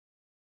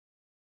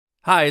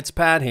Hi, it's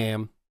Pat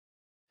Ham,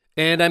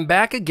 and I'm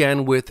back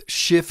again with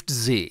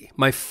Shift-Z,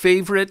 my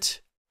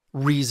favorite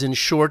Reason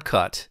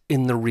shortcut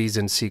in the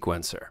Reason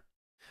sequencer.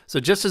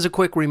 So just as a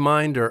quick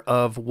reminder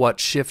of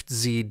what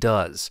Shift-Z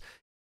does,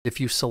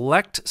 if you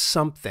select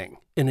something,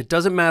 and it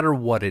doesn't matter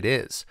what it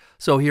is,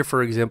 so here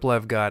for example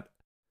I've got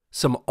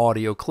some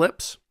audio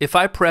clips. If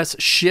I press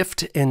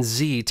Shift and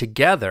Z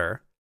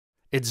together,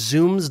 it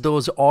zooms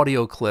those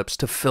audio clips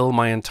to fill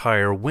my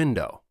entire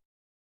window.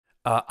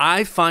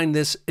 I find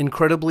this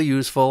incredibly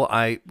useful.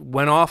 I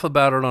went off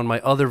about it on my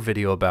other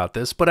video about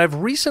this, but I've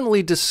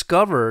recently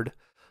discovered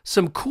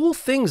some cool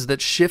things that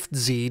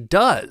Shift-Z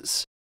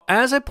does.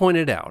 As I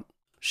pointed out,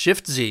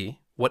 Shift-Z,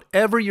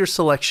 whatever your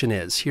selection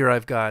is, here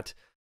I've got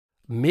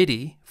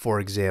MIDI, for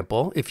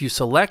example. If you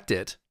select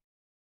it,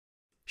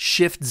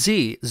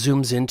 Shift-Z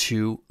zooms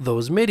into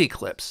those MIDI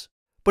clips.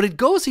 But it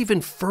goes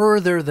even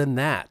further than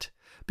that,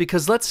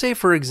 because let's say,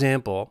 for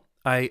example,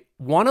 I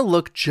want to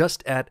look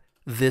just at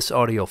this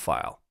audio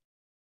file.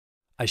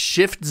 I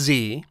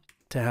Shift-Z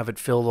to have it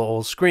fill the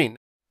whole screen.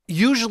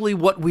 Usually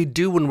what we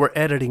do when we're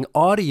editing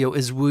audio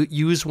is we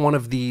use one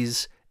of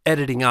these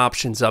editing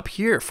options up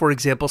here. For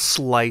example,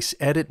 Slice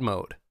Edit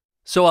Mode.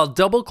 So I'll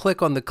double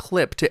click on the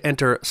clip to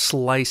enter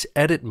Slice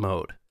Edit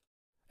Mode.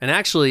 And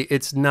actually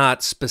it's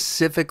not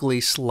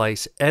specifically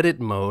Slice Edit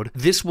Mode.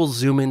 This will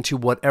zoom into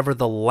whatever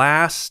the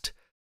last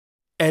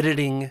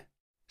editing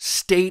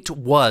state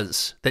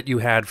was that you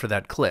had for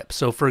that clip.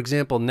 So for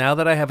example, now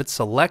that I have it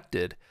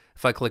selected,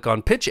 if I click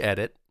on Pitch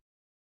Edit,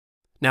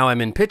 now I'm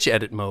in Pitch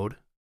Edit mode.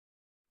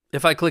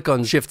 If I click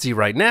on Shift-Z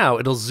right now,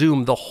 it'll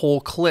zoom the whole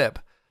clip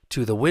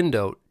to the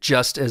window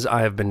just as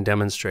I have been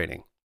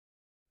demonstrating.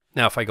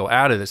 Now if I go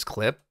out of this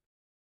clip,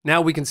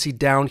 now we can see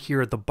down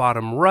here at the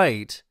bottom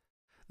right,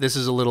 this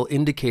is a little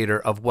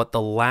indicator of what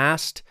the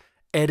last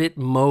edit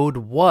mode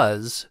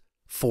was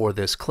for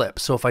this clip.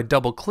 So if I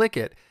double click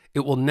it,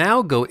 it will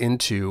now go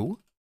into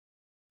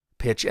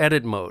Pitch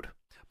Edit mode.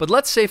 But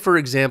let's say, for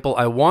example,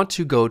 I want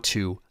to go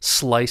to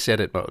Slice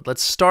Edit mode.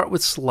 Let's start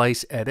with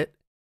Slice Edit.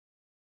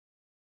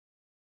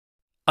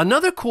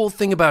 Another cool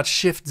thing about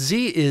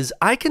Shift-Z is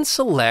I can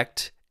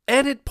select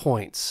edit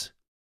points,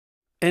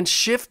 and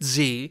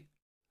Shift-Z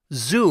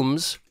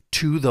zooms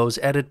to those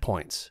edit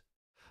points.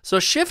 So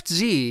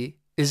Shift-Z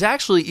is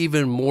actually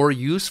even more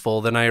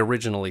useful than I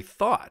originally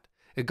thought.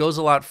 It goes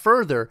a lot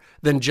further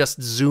than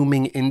just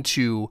zooming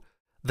into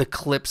the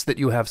clips that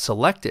you have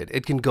selected.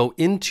 It can go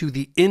into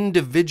the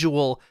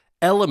individual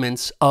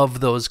elements of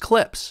those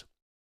clips.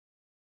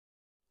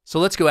 So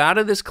let's go out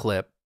of this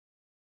clip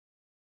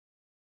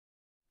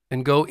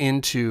and go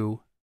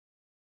into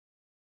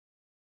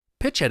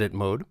Pitch Edit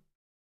mode.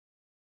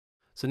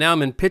 So now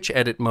I'm in Pitch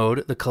Edit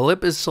mode. The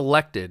clip is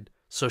selected,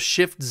 so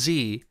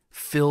Shift-Z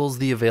fills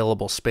the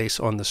available space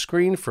on the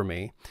screen for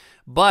me.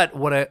 But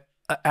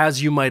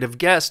as you might have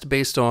guessed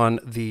based on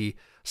the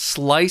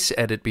Slice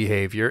Edit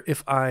behavior,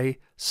 if I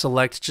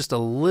select just a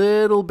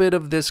little bit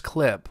of this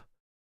clip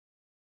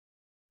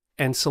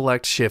and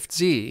select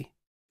Shift-Z,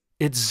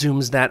 it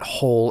zooms that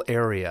whole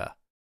area.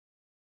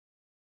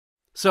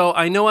 So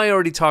I know I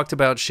already talked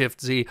about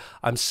Shift-Z.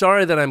 I'm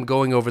sorry that I'm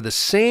going over the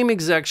same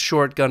exact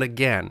shortcut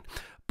again,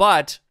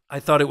 but I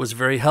thought it was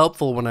very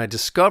helpful when I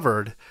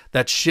discovered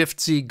that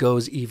Shift-Z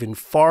goes even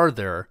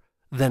farther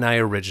than I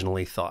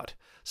originally thought.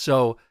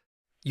 So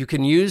you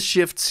can use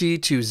Shift-Z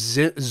to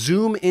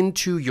zoom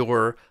into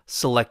your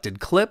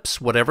selected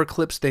clips, whatever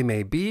clips they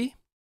may be,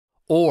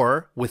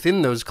 or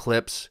within those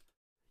clips,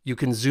 you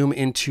can zoom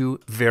into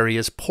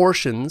various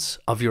portions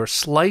of your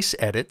slice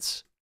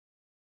edits,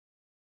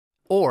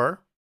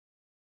 or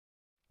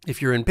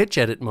if you're in Pitch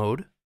Edit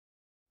mode,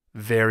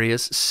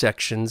 various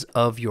sections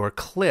of your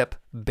clip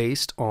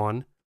based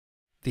on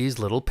these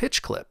little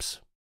pitch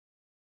clips.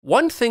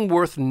 One thing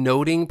worth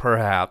noting,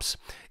 perhaps,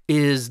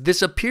 is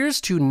this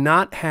appears to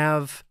not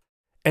have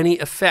any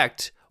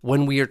effect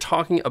when we are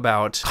talking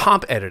about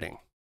comp editing.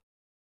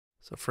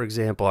 So for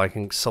example, I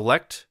can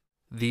select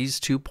these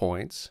 2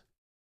 points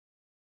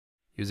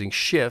using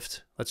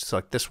Shift. Let's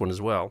select this one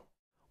as well.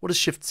 What does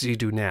Shift-Z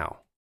do now?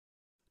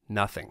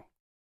 Nothing.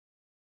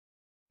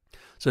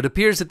 So it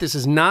appears that this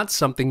is not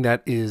something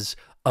that is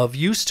of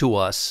use to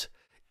us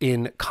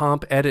in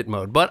comp edit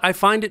mode, but I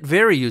find it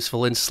very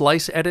useful in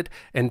Slice Edit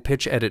and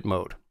Pitch Edit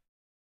mode.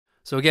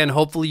 So again,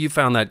 hopefully you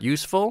found that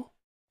useful.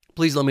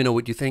 Please let me know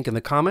what you think in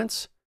the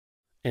comments,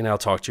 and I'll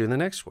talk to you in the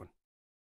next one.